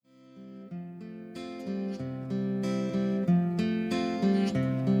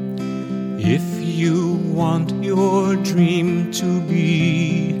If you want your dream to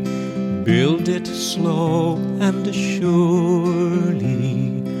be, build it slow and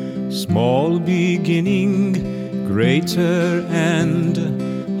surely. Small beginning, greater end.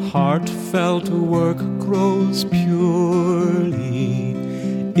 Heartfelt work grows purely.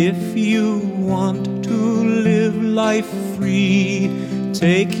 If you want to live life free,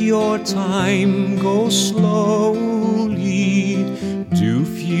 take your time, go slowly. Do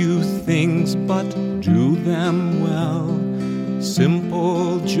few things, but do them well.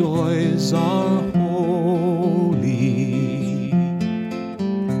 Simple joys are holy.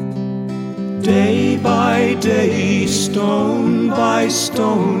 Day by day, stone by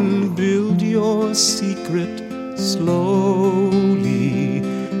stone, build your secret slowly.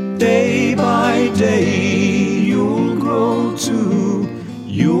 Day by day, you'll grow too.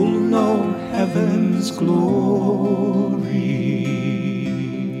 You'll know heaven's glory.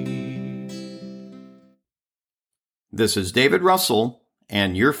 This is David Russell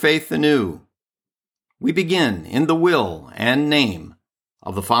and Your Faith Anew. We begin in the will and name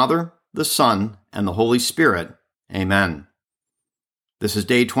of the Father, the Son, and the Holy Spirit. Amen. This is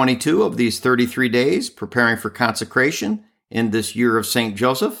day 22 of these 33 days preparing for consecration in this year of St.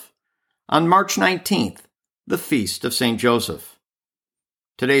 Joseph. On March 19th, the Feast of St. Joseph.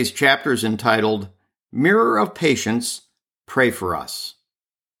 Today's chapter is entitled, Mirror of Patience, Pray for Us.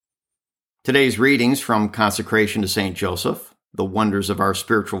 Today's readings from Consecration to St. Joseph, The Wonders of Our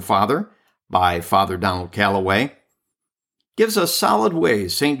Spiritual Father, by Father Donald Calloway, gives us solid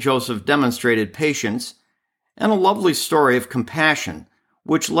ways St. Joseph demonstrated patience and a lovely story of compassion,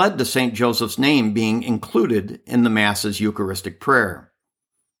 which led to St. Joseph's name being included in the Mass's Eucharistic prayer.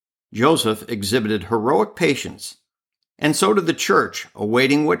 Joseph exhibited heroic patience, and so did the Church,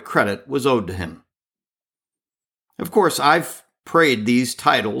 awaiting what credit was owed to him. Of course, I've prayed these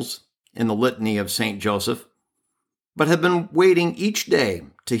titles in the Litany of St. Joseph, but have been waiting each day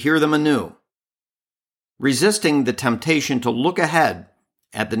to hear them anew, resisting the temptation to look ahead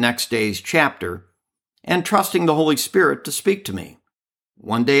at the next day's chapter and trusting the Holy Spirit to speak to me,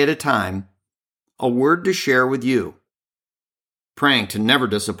 one day at a time, a word to share with you, praying to never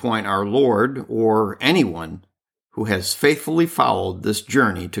disappoint our Lord or anyone who has faithfully followed this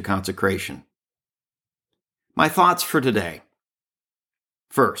journey to consecration. My thoughts for today.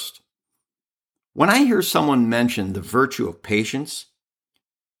 First, when I hear someone mention the virtue of patience,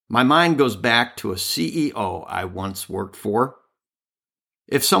 my mind goes back to a CEO I once worked for.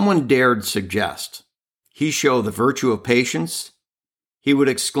 If someone dared suggest he show the virtue of patience, he would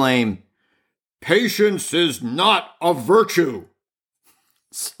exclaim, "Patience is not a virtue."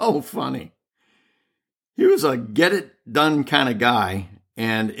 So funny. He was a get-it-done kind of guy,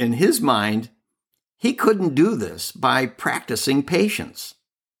 and in his mind, he couldn't do this by practicing patience.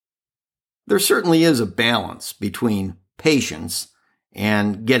 There certainly is a balance between patience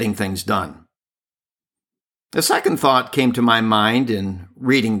and getting things done. The second thought came to my mind in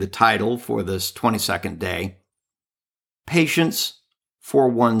reading the title for this 22nd day, Patience for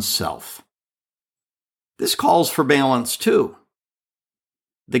Oneself. This calls for balance too.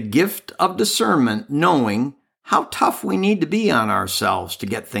 The gift of discernment, knowing how tough we need to be on ourselves to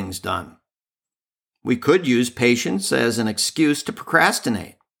get things done. We could use patience as an excuse to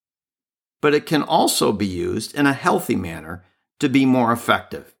procrastinate, but it can also be used in a healthy manner to be more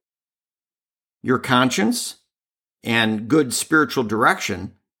effective. Your conscience and good spiritual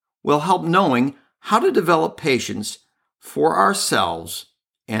direction will help knowing how to develop patience for ourselves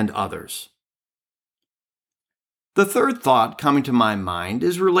and others. The third thought coming to my mind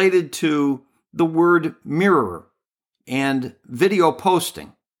is related to the word mirror and video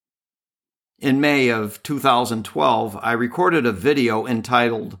posting. In May of 2012, I recorded a video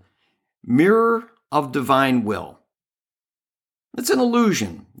entitled Mirror of Divine Will. It's an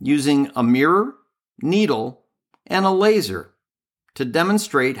illusion using a mirror, needle, and a laser to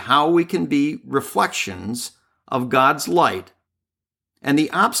demonstrate how we can be reflections of God's light and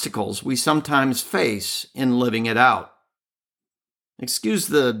the obstacles we sometimes face in living it out. Excuse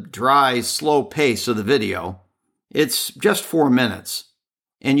the dry, slow pace of the video. It's just 4 minutes,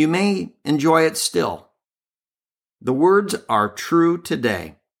 and you may enjoy it still. The words are true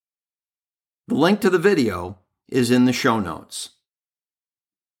today. The link to the video is in the show notes.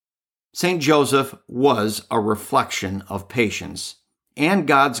 St. Joseph was a reflection of patience and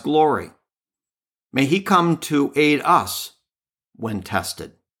God's glory. May he come to aid us when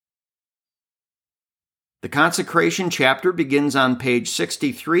tested. The consecration chapter begins on page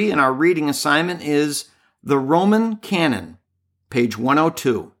 63, and our reading assignment is the Roman Canon, page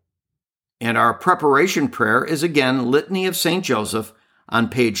 102. And our preparation prayer is again Litany of St. Joseph on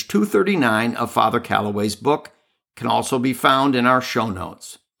page 239 of Father Calloway's book, can also be found in our show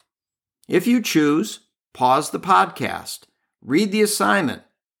notes. If you choose, pause the podcast, read the assignment,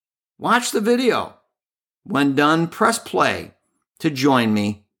 watch the video. When done, press play to join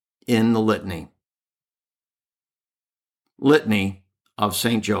me in the litany. Litany of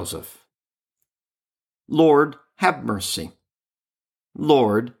St. Joseph. Lord, have mercy.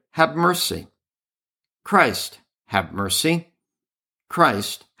 Lord, have mercy. Christ, have mercy.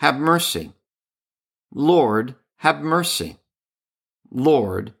 Christ, have mercy. Lord, have mercy.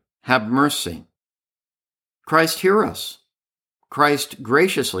 Lord, have mercy. Christ, hear us. Christ,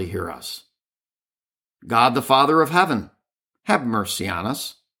 graciously hear us. God the Father of heaven, have mercy on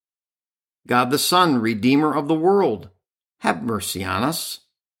us. God the Son, Redeemer of the world, have mercy on us.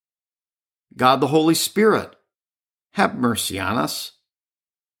 God the Holy Spirit, have mercy on us.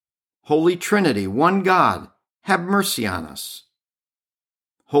 Holy Trinity, one God, have mercy on us.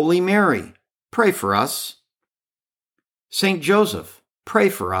 Holy Mary, pray for us. Saint Joseph, pray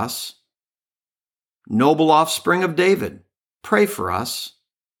for us. Noble offspring of David, pray for us.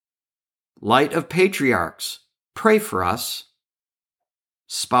 Light of patriarchs, pray for us.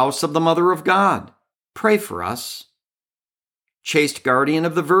 Spouse of the Mother of God, pray for us. Chaste guardian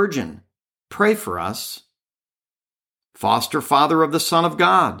of the Virgin, pray for us. Foster father of the Son of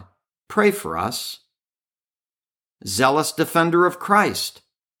God, pray for us. Zealous defender of Christ,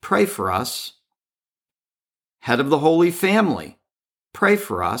 pray for us. Head of the Holy Family, pray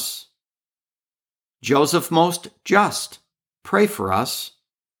for us. Joseph most just, pray for us.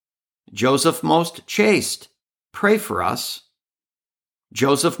 Joseph most chaste, pray for us.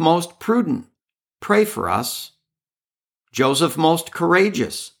 Joseph most prudent, pray for us. Joseph most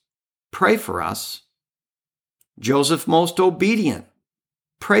courageous, pray for us. Joseph most obedient,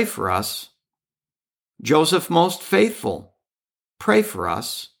 pray for us. Joseph most faithful, pray for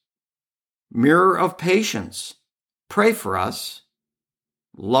us. Mirror of patience, pray for us.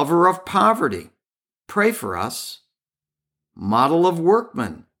 Lover of poverty, pray for us. Model of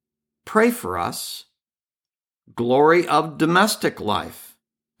workmen, pray for us. Glory of domestic life,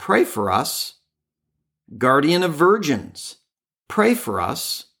 pray for us. Guardian of virgins, pray for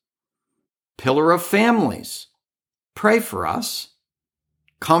us. Pillar of families, pray for us.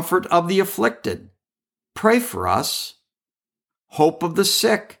 Comfort of the afflicted, pray for us. Hope of the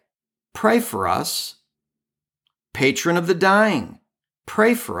sick, pray for us. Patron of the dying,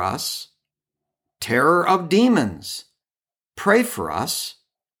 pray for us. Terror of demons, pray for us.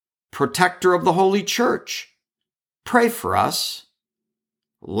 Protector of the Holy Church, pray for us.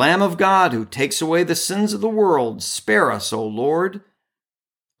 Lamb of God who takes away the sins of the world, spare us, O Lord.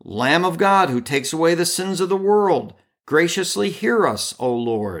 Lamb of God who takes away the sins of the world, graciously hear us, O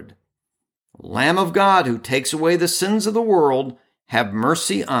Lord. Lamb of God who takes away the sins of the world, have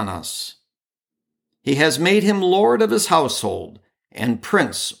mercy on us. He has made him Lord of his household and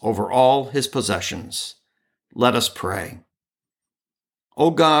prince over all his possessions. Let us pray. O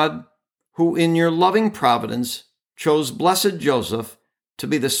God, who in your loving providence chose blessed Joseph to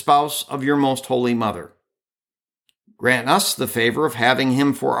be the spouse of your most holy mother, grant us the favor of having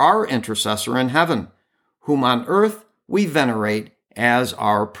him for our intercessor in heaven, whom on earth we venerate as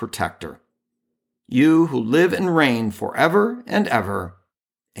our protector. You who live and reign forever and ever.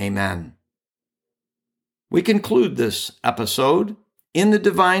 Amen. We conclude this episode in the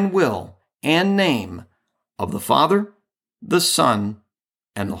divine will and name of the Father, the Son,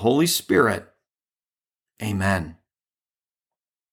 and the Holy Spirit. Amen.